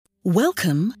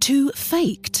Welcome to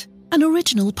Faked, an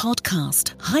original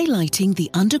podcast highlighting the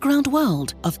underground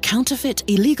world of counterfeit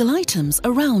illegal items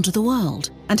around the world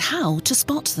and how to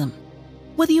spot them.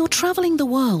 Whether you're traveling the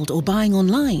world or buying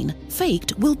online,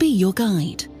 Faked will be your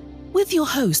guide. With your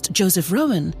host, Joseph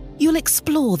Rowan, you'll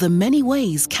explore the many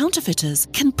ways counterfeiters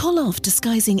can pull off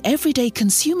disguising everyday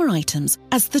consumer items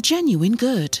as the genuine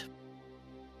good.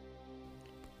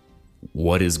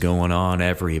 What is going on,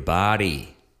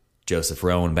 everybody? Joseph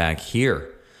Rowan back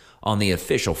here on the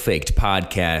official Faked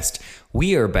podcast.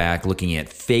 We are back looking at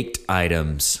faked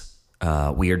items.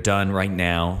 We are done right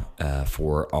now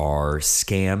for our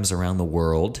scams around the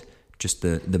world, just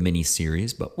the mini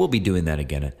series, but we'll be doing that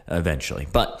again eventually.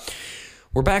 But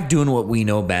we're back doing what we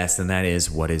know best, and that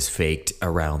is what is faked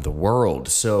around the world.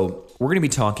 So we're going to be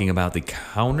talking about the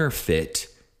counterfeit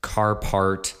car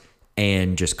part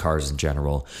and just cars in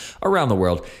general around the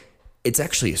world. It's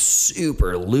actually a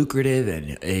super lucrative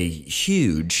and a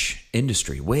huge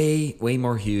industry, way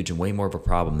more huge and way more of a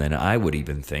problem than I would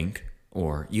even think,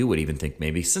 or you would even think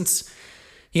maybe, since,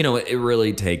 you know, it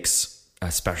really takes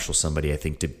a special somebody, I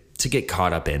think, to get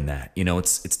caught up in that. You know,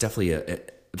 it's definitely a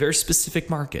very specific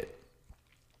market.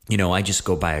 You know, I just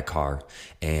go buy a car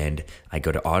and I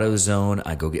go to AutoZone,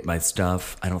 I go get my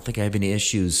stuff. I don't think I have any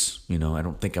issues. You know, I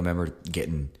don't think I'm ever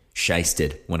getting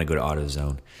shysted when I go to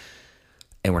AutoZone.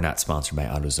 And we're not sponsored by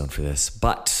AutoZone for this,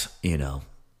 but, you know,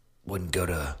 wouldn't go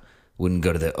to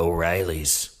the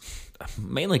O'Reilly's,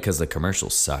 mainly because the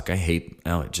commercials suck. It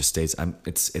just stays.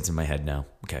 It's in my head now.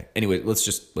 Okay. Anyway,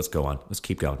 let's go on. Let's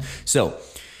keep going. So,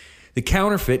 the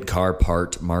counterfeit car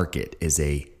part market is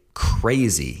a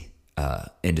crazy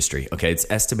industry. Okay, it's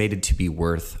estimated to be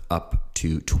worth up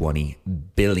to $20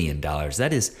 billion.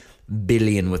 That is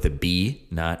billion with a B,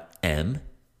 not M,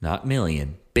 not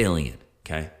million, billion.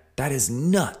 Okay. That is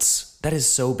nuts. That is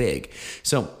so big.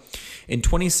 So in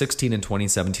 2016 and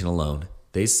 2017 alone,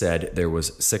 they said there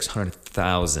was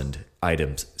 600,000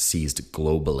 items seized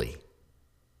globally,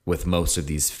 with most of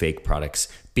these fake products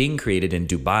being created in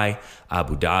Dubai,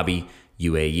 Abu Dhabi,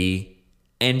 UAE,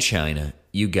 and China.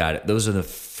 You got it. Those are the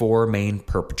four main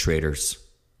perpetrators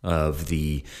of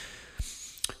the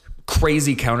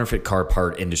crazy counterfeit car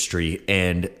part industry.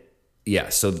 And yeah,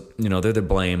 so, you know, they're the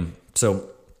blame. So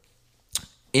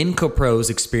IncoPro's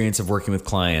experience of working with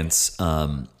clients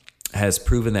has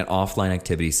proven that offline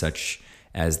activities such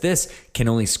as this can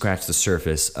only scratch the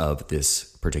surface of this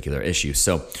particular issue.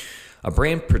 So a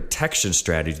brand protection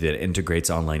strategy that integrates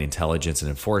online intelligence and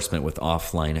enforcement with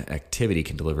offline activity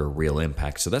can deliver real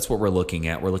impact. So that's what we're looking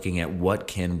at. We're looking at what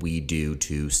can we do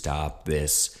to stop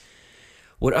this,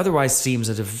 what otherwise seems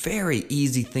as a very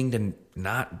easy thing to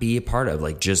not be a part of,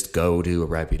 like just go to a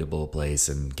reputable place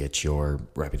and get your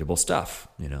reputable stuff,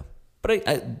 you know.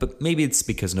 But maybe it's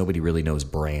because nobody really knows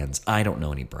brands. I don't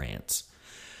know any brands.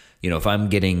 You know, if I'm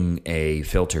getting a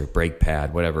filter, brake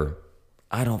pad, whatever,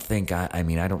 I don't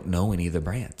know any of the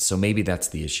brands. So maybe that's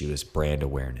the issue, is brand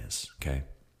awareness, okay?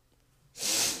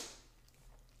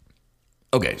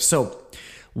 Okay, so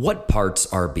what parts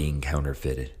are being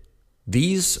counterfeited?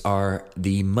 These are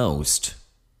the most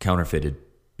counterfeited,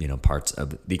 you know, parts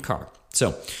of the car.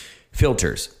 So,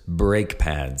 filters, brake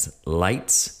pads,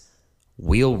 lights,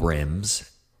 wheel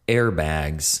rims,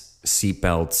 airbags,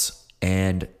 seatbelts,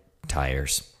 and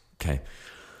tires. Okay.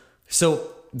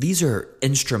 So, these are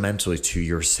instrumental to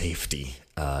your safety.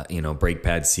 Brake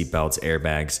pads, seatbelts,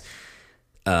 airbags.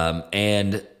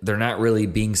 And they're not really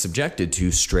being subjected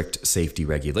to strict safety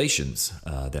regulations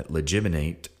that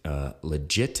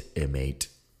legitimate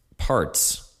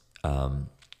parts.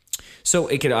 So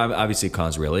it could obviously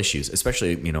cause real issues,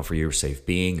 especially, you know, for your safe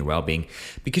being, your well-being,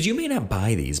 because you may not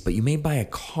buy these, but you may buy a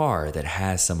car that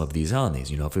has some of these on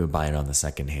these. You know, if you're buying on the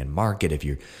secondhand market, if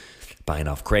you're buying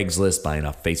off Craigslist, buying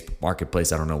off Facebook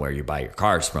Marketplace, I don't know where you buy your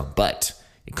cars from, but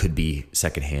it could be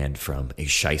secondhand from a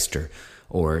shyster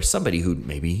or somebody who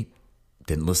maybe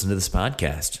didn't listen to this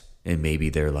podcast, and maybe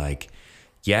they're like,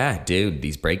 yeah, dude,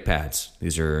 these brake pads,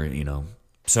 these are, you know,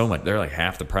 so much, they're like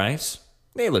half the price.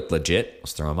 They look legit.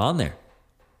 Let's throw them on there,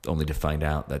 only to find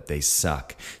out that they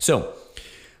suck. So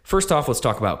first off, let's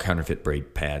talk about counterfeit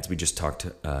brake pads. We just talked,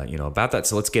 about that.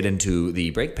 So let's get into the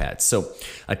brake pads. So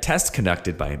a test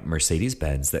conducted by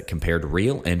Mercedes-Benz that compared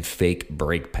real and fake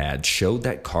brake pads showed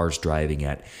that cars driving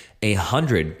at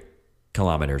 100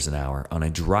 kilometers an hour on a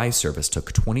dry surface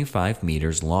took 25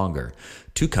 meters longer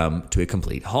to come to a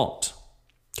complete halt.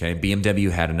 Okay,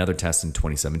 BMW had another test in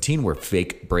 2017 where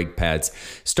fake brake pads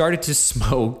started to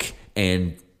smoke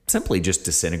and simply just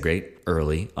disintegrate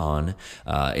early on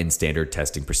in standard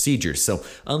testing procedures. So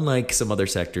unlike some other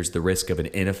sectors, the risk of an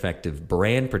ineffective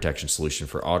brand protection solution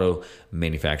for auto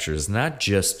manufacturers is not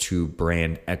just to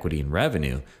brand equity and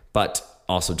revenue, but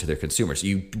also to their consumers.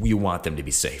 You want them to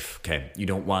be safe, okay? You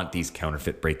don't want these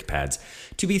counterfeit brake pads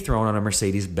to be thrown on a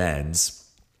Mercedes-Benz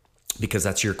because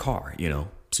that's your car,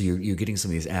 So you're getting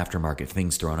some of these aftermarket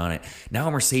things thrown on it. Now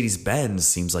a Mercedes-Benz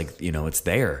seems like, it's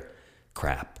their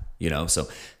crap, So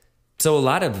a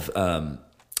lot of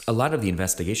the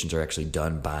investigations are actually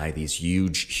done by these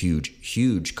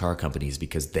huge car companies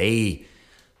because they,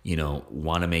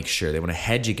 want to make sure, they want to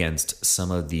hedge against some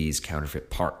of these counterfeit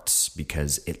parts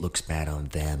because it looks bad on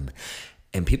them.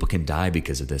 And people can die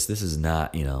because of this. This is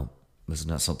not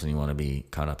something you want to be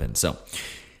caught up in. So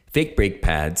fake brake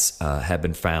pads have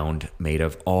been found made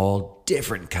of all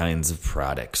different kinds of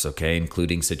products, okay,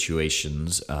 including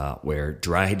situations where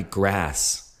dried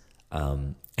grass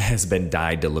has been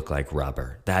dyed to look like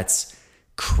rubber. That's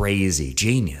crazy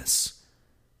genius.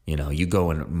 You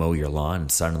go and mow your lawn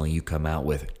and suddenly you come out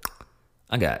with,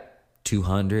 I got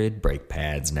 200 brake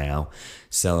pads now.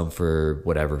 Sell them for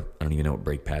whatever. I don't even know what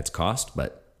brake pads cost,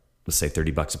 but let's say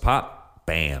 $30 a pop.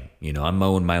 Bam. I'm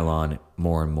mowing my lawn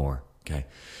more and more. Okay.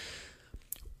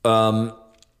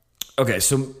 Okay.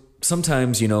 So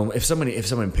sometimes, if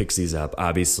someone picks these up,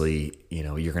 obviously,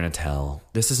 you're going to tell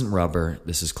this isn't rubber.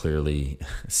 This is clearly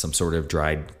some sort of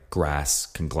dried grass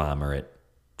conglomerate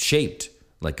shaped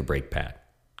like a brake pad.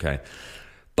 Okay.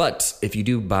 But if you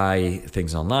do buy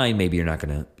things online, maybe you're not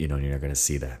going to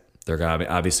see that. They're going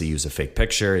to obviously use a fake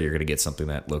picture. You're going to get something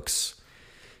that looks,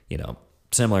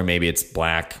 similar. Maybe it's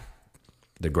black.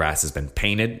 The grass has been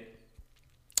painted.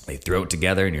 They throw it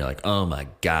together and you're like, oh my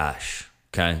gosh.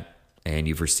 Okay. And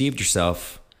you've received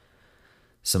yourself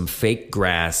some fake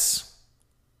grass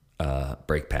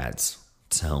brake pads.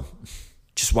 So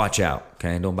just watch out,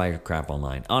 okay? Don't buy your crap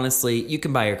online. Honestly, you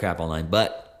can buy your crap online,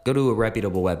 but go to a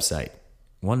reputable website.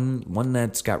 One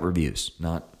that's got reviews,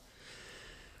 not,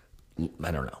 I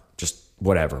don't know, just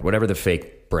whatever the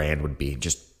fake brand would be.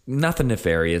 Just nothing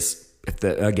nefarious.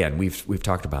 Again, we've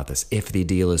talked about this. If the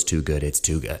deal is too good, it's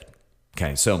too good.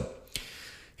 Okay, so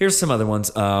here's some other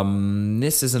ones.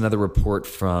 This is another report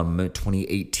from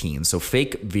 2018. So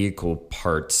fake vehicle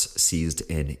parts seized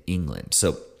in England.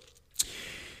 So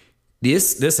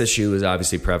this issue is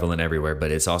obviously prevalent everywhere,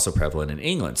 but it's also prevalent in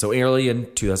England. So early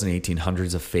in 2018,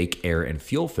 hundreds of fake air and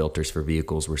fuel filters for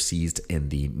vehicles were seized in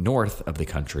the north of the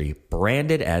country,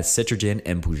 branded as Citroën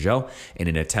and Peugeot in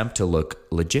an attempt to look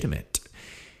legitimate.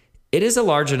 It is a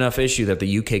large enough issue that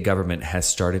the UK government has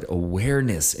started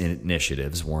awareness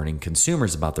initiatives warning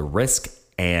consumers about the risk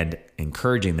and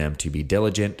encouraging them to be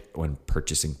diligent when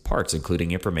purchasing parts, including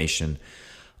information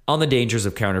on the dangers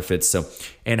of counterfeits,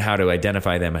 and how to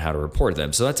identify them and how to report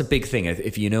them. So that's a big thing.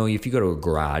 If you go to a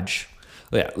garage,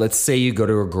 let's say you go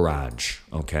to a garage,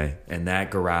 okay, and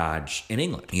that garage in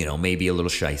England, maybe a little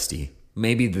shisty.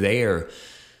 Maybe they're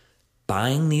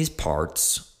buying these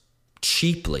parts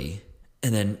cheaply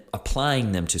and then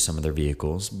applying them to some of their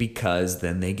vehicles because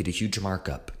then they get a huge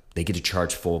markup. They get to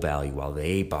charge full value while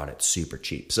they bought it super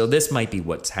cheap. So this might be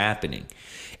what's happening,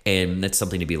 and that's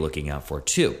something to be looking out for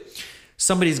too.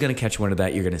 Somebody's going to catch one of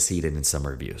that. You're going to see it in some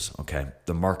reviews, okay?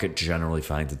 The market generally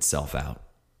finds itself out,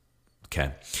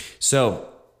 okay? So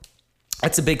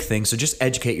that's a big thing. So just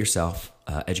educate yourself,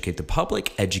 educate the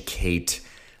public, educate,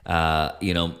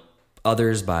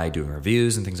 others by doing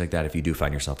reviews and things like that if you do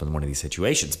find yourself in one of these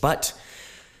situations. But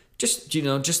just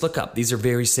look up. These are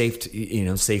very safe,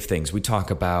 safe things. We talked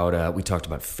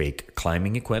about fake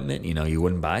climbing equipment. You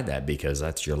wouldn't buy that because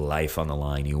that's your life on the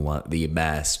line. You want the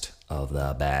best of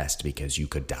the best because you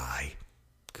could die.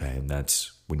 Okay, and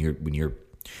that's when you're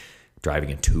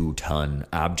driving a 2-ton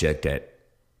object at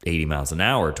 80 miles an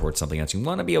hour towards something else. You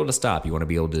want to be able to stop. You want to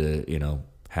be able to,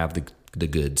 have the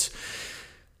goods.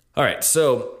 All right,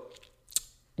 so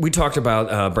we talked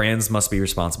about brands must be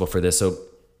responsible for this. So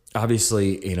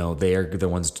obviously, they are the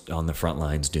ones on the front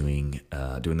lines doing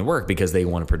the work because they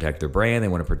want to protect their brand. They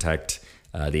want to protect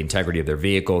the integrity of their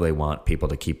vehicle. They want people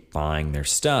to keep buying their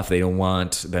stuff. They don't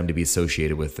want them to be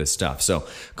associated with this stuff. So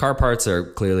car parts are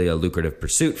clearly a lucrative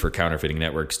pursuit for counterfeiting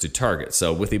networks to target.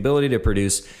 So with the ability to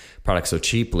produce products so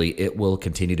cheaply, it will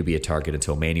continue to be a target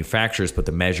until manufacturers put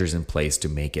the measures in place to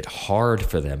make it hard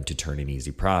for them to turn an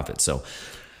easy profit. So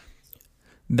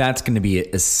that's going to be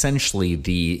essentially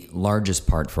the largest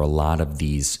part for a lot of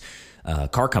these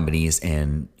car companies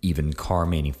and even car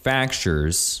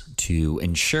manufacturers to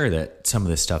ensure that some of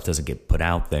this stuff doesn't get put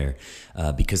out there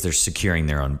because they're securing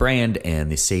their own brand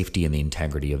and the safety and the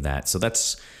integrity of that. So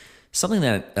that's something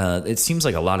that it seems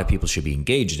like a lot of people should be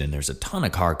engaged in. There's a ton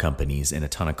of car companies and a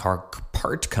ton of car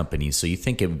part companies, so you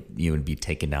think you would be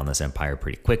taking down this empire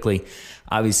pretty quickly.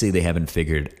 Obviously, they haven't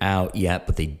figured it out yet,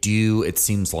 but they do, it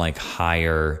seems like,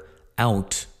 hire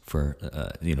out for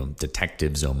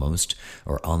detectives almost,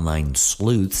 or online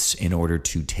sleuths, in order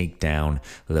to take down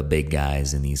the big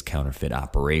guys in these counterfeit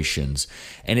operations.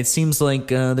 And it seems like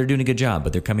they're doing a good job,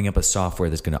 but they're coming up with software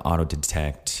that's going to auto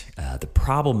detect. The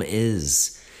problem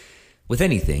is, with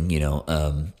anything,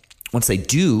 once they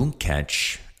do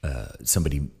catch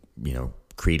somebody,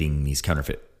 creating these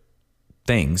counterfeit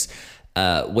things,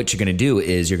 what you're going to do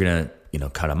is you're going to,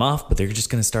 cut them off, but they're just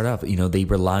going to start off. They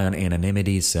rely on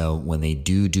anonymity. So when they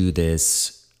do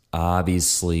this,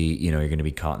 obviously, you're going to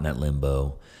be caught in that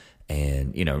limbo,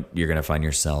 and, you're going to find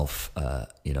yourself,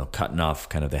 cutting off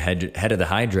kind of the head of the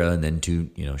Hydra, and then to,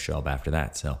 show up after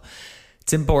that. So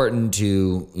it's important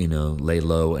to, lay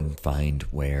low and find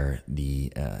where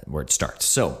it starts.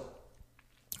 So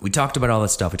we talked about all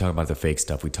this stuff. We talked about the fake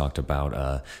stuff. We talked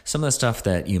about some of the stuff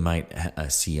that you might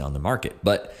see on the market.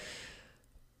 But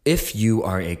if you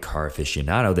are a car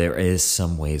aficionado, there is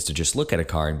some ways to just look at a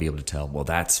car and be able to tell, well,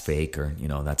 that's fake, or,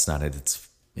 that's not in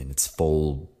its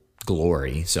full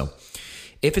glory. So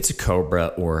if it's a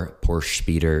Cobra or Porsche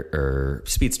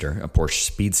Speedster, a Porsche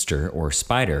Speedster or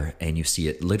Spider, and you see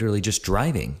it literally just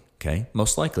driving, okay,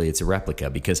 most likely it's a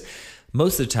replica, because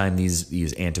most of the time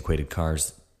these antiquated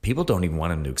cars, people don't even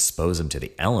want them to expose them to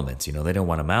the elements. They don't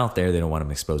want them out there. They don't want them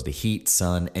exposed to heat,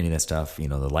 sun, any of that stuff. The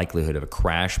likelihood of a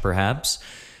crash, perhaps.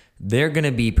 They're going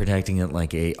to be protecting it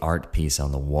like a art piece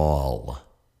on the wall.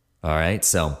 All right,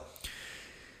 so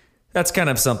that's kind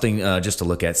of something just to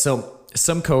look at. So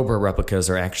some Cobra replicas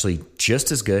are actually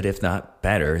just as good, if not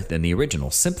better, than the original,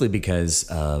 simply because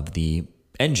of the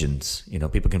engines.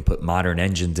 People can put modern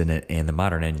engines in it, and the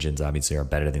modern engines obviously are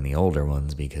better than the older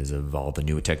ones because of all the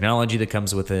new technology that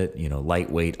comes with it,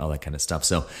 lightweight, all that kind of stuff.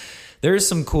 So there's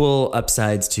some cool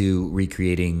upsides to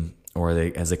recreating, or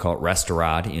as they call it,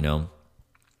 restaurad,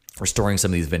 restoring some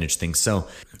of these vintage things. So,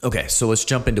 okay, so let's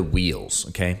jump into wheels,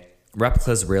 okay?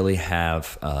 Replicas rarely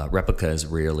have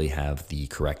the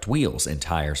correct wheels and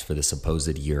tires for the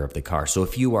supposed year of the car. So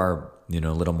if you are, a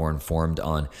little more informed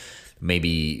on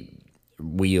maybe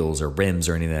wheels or rims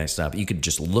or any of that stuff, you could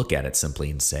just look at it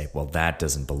simply and say, well, that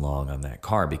doesn't belong on that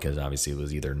car, because obviously it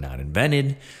was either not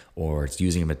invented, or it's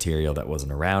using a material that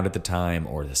wasn't around at the time,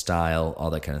 or the style,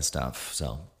 all that kind of stuff.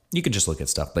 So you can just look at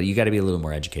stuff, but you got to be a little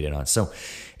more educated on it. So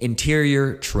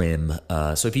interior trim.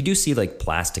 So if you do see like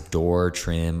plastic door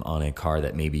trim on a car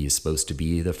that maybe is supposed to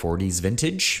be the 40s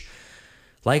vintage,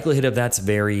 likelihood of that's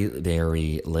very,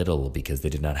 very little, because they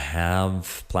did not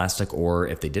have plastic, or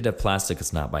if they did have plastic,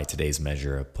 it's not by today's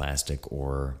measure of plastic,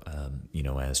 or,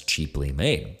 as cheaply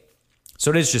made.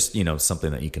 So it is just,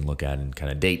 something that you can look at and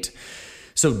kind of date.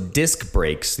 So disc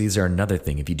brakes, these are another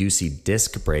thing. If you do see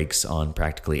disc brakes on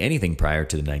practically anything prior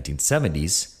to the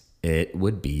 1970s, it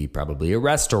would be probably a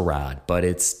Restorod, but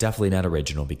it's definitely not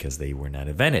original because they were not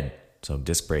invented. So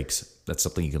disc brakes, that's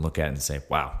something you can look at and say,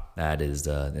 wow, that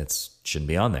shouldn't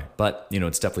be on there. But,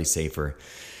 it's definitely safer.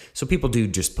 So people do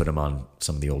just put them on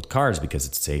some of the old cars because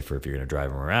it's safer if you're going to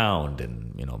drive them around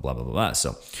and, blah, blah, blah, blah.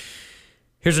 So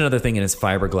here's another thing, and it's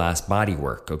fiberglass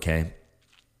bodywork, okay?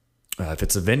 If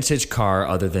it's a vintage car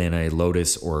other than a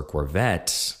Lotus or a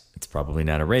Corvette, it's probably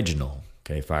not original,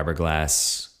 okay?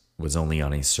 Fiberglass was only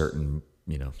on a certain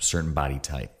body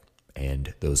type,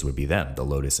 and those would be them, the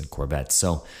Lotus and Corvette.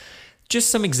 So just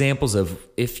some examples of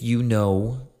if you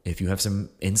have some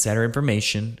insider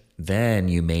information, then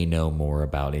you may know more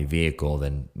about a vehicle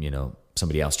than,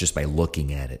 somebody else just by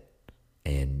looking at it.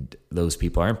 And those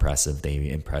people are impressive. They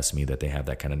impress me that they have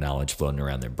that kind of knowledge floating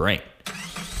around their brain.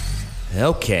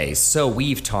 Okay, so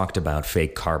we've talked about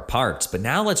fake car parts, but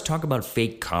now let's talk about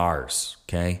fake cars,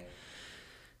 okay?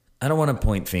 I don't want to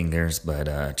point fingers,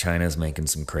 but China's making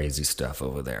some crazy stuff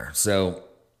over there. So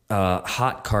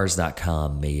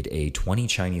hotcars.com made a 20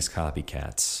 Chinese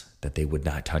copycats that they would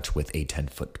not touch with a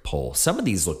 10-foot pole. Some of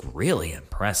these look really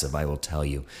impressive, I will tell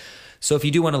you. So if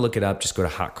you do want to look it up, just go to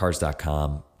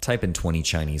hotcars.com, type in 20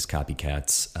 Chinese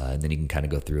copycats, and then you can kind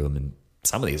of go through them. And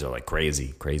some of these are like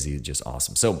crazy, just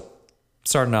awesome. So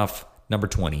starting off, number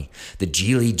 20, the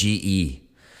Geely GE.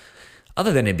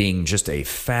 Other than it being just a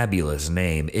fabulous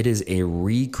name, it is a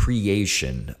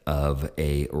recreation of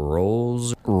a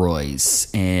Rolls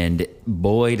Royce. And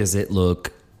boy, does it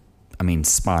look,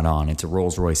 spot on. It's a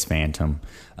Rolls Royce Phantom.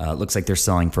 Looks like they're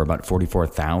selling for about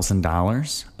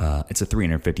 $44,000. It's a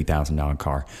 $350,000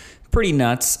 car. Pretty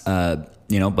nuts, but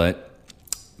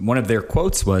one of their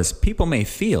quotes was, "People may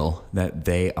feel that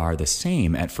they are the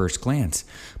same at first glance,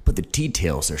 but the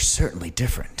details are certainly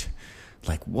different."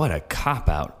 Like, what a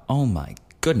cop-out. Oh, my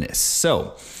goodness.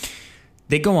 So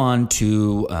they go on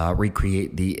to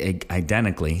recreate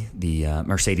identically the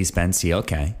Mercedes-Benz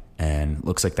CLK. And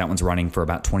looks like that one's running for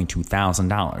about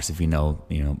 $22,000. If you know,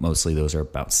 mostly those are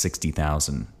about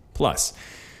 $60,000 plus.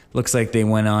 Looks like they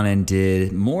went on and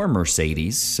did more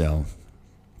Mercedes. So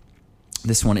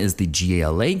this one is the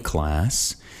GLA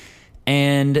class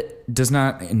and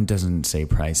doesn't say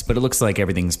price, but it looks like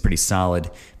everything's pretty solid.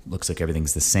 Looks like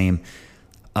everything's the same.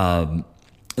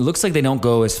 It looks like they don't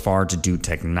go as far to do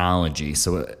technology.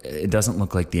 So it doesn't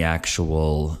look like the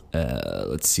actual,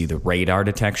 the radar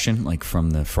detection, like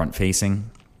from the front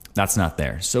facing. That's not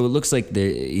there. So it looks like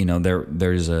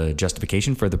there's a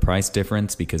justification for the price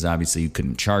difference because obviously you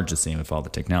couldn't charge the same if all the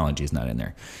technology is not in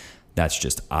there. That's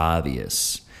just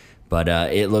obvious. But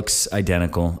it looks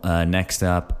identical. Next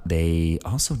up, they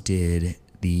also did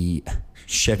the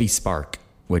Chevy Spark,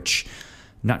 which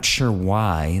not sure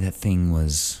why that thing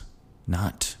was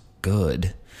not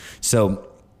good. So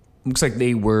looks like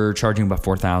they were charging about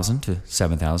 $4,000 to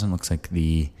 $7,000. Looks like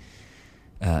the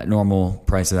normal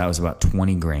price of that was about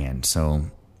 $20,000. So,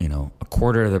 a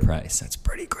quarter of the price. That's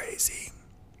pretty crazy.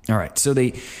 All right. So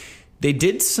they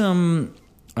did some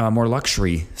more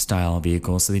luxury style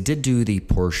vehicles. So they did do the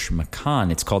Porsche Macan.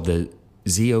 It's called the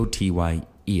ZOTYE,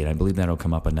 and I believe that'll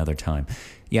come up another time.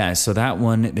 Yeah, so that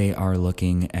one they are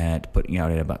looking at putting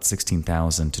out at about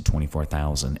 $16,000 to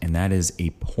 $24,000, and that is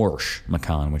a Porsche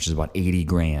Macan, which is about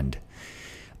 $80,000.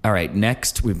 All right,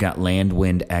 next we've got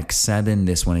Landwind X7.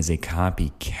 This one is a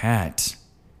copycat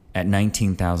at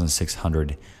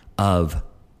 $19,600 of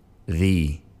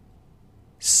the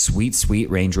sweet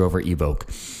Range Rover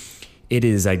Evoque. It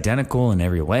is identical in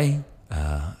every way,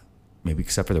 maybe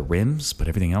except for the rims, but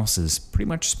everything else is pretty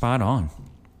much spot on.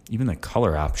 Even the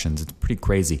color options, it's pretty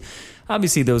crazy.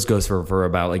 Obviously, those goes for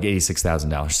about like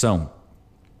 $86,000. So,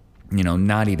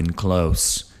 not even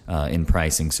close in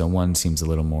pricing. So one seems a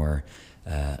little more,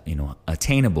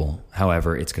 attainable.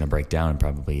 However, it's going to break down in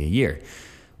probably a year.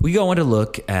 We go on to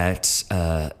look at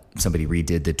somebody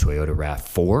redid the Toyota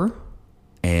RAV4,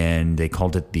 and they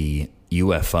called it the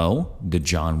UFO, the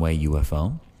John Way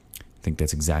UFO. I think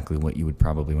that's exactly what you would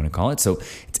probably want to call it. So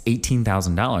it's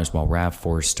 $18,000 while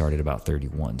RAV4 started about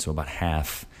 $31,000. So about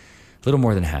half, a little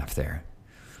more than half there.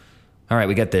 All right,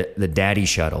 we got the Daddy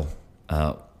Shuttle.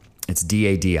 It's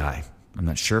DADI. I'm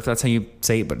not sure if that's how you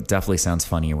say it, but it definitely sounds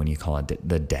funnier when you call it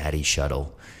the Daddy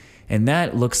Shuttle. And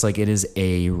that looks like it is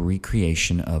a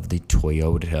recreation of the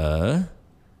Toyota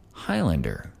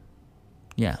Highlander.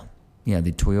 Yeah,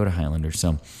 the Toyota Highlander.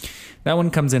 So that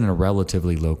one comes in at a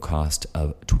relatively low cost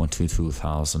of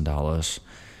 $22,000.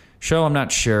 So I'm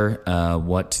not sure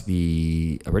what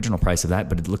the original price of that,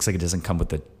 but it looks like it doesn't come with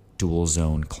the dual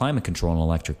zone climate control and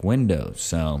electric windows.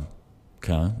 So,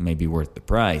 okay, maybe worth the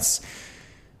price.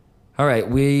 All right,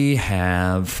 we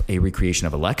have a recreation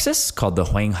of a Lexus called the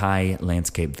Huanghai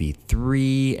Landscape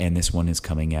V3, and this one is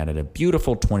coming at a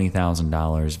beautiful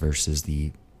 $20,000 versus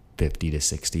the $50,000 to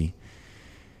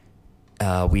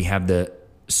 $60,000. We have the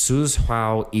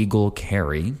Suzhou Eagle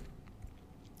Carry,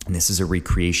 and this is a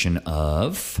recreation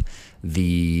of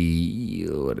the,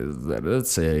 what is that?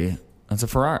 That's a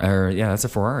Ferrari. That's a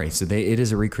Ferrari. So it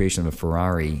is a recreation of a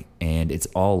Ferrari, and it's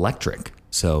all electric.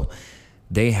 So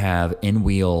they have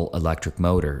in-wheel electric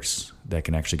motors that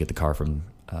can actually get the car from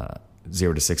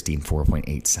 0 to 60 in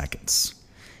 4.8 seconds.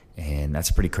 And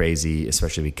that's pretty crazy,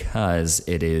 especially because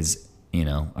it is,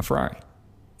 a Ferrari.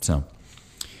 So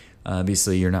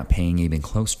obviously, you're not paying even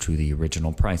close to the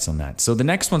original price on that. So the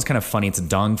next one's kind of funny. It's a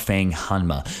Dongfeng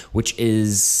Hanma, which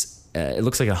is, it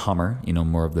looks like a Hummer,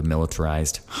 more of the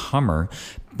militarized Hummer.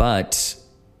 But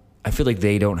I feel like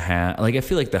they don't have, I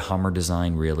feel like the Hummer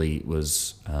design really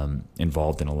was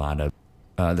involved in a lot of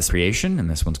this creation. And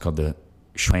this one's called the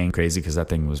Shuang. Crazy because that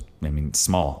thing was,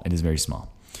 small. It is very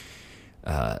small.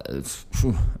 That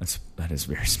is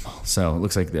very small. So it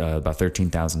looks like about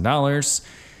 $13,000.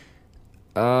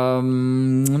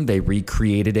 They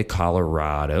recreated a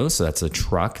Colorado, so that's a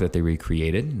truck that they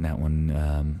recreated, and that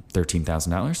one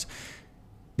 $13,000.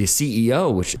 The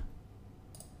CEO, which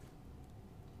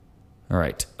all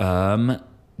right,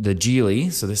 the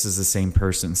Geely, so this is the same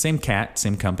person, same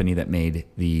company that made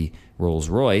the Rolls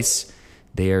Royce.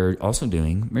 They are also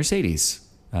doing Mercedes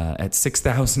at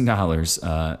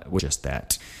 $6,000, with just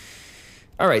that.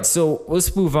 All right, so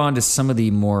let's move on to some of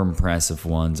the more impressive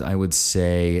ones. I would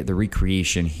say the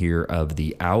recreation here of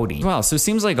the Audi. Wow, so it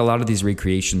seems like a lot of these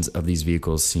recreations of these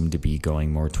vehicles seem to be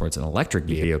going more towards an electric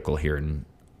vehicle here in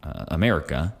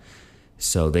America.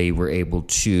 So they were able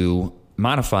to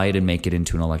modify it and make it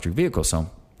into an electric vehicle. So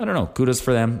I don't know, kudos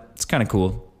for them. It's kind of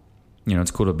cool.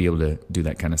 It's cool to be able to do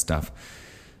that kind of stuff.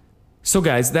 So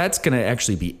guys, that's going to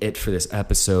actually be it for this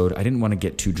episode. I didn't want to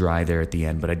get too dry there at the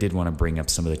end, but I did want to bring up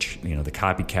some of the, the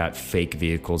copycat fake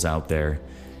vehicles out there.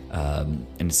 And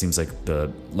it seems like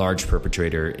the large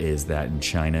perpetrator is that in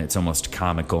China. It's almost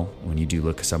comical when you do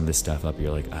look some of this stuff up.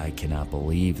 You're like, I cannot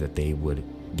believe that they would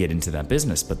get into that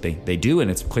business, but they do, and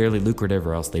it's clearly lucrative,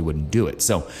 or else they wouldn't do it.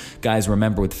 So guys,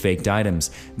 remember, with faked items,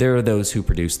 there are those who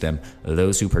produce them,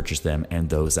 those who purchase them, and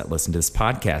those that listen to this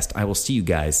podcast. I will see you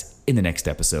guys in the next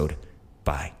episode.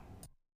 Bye.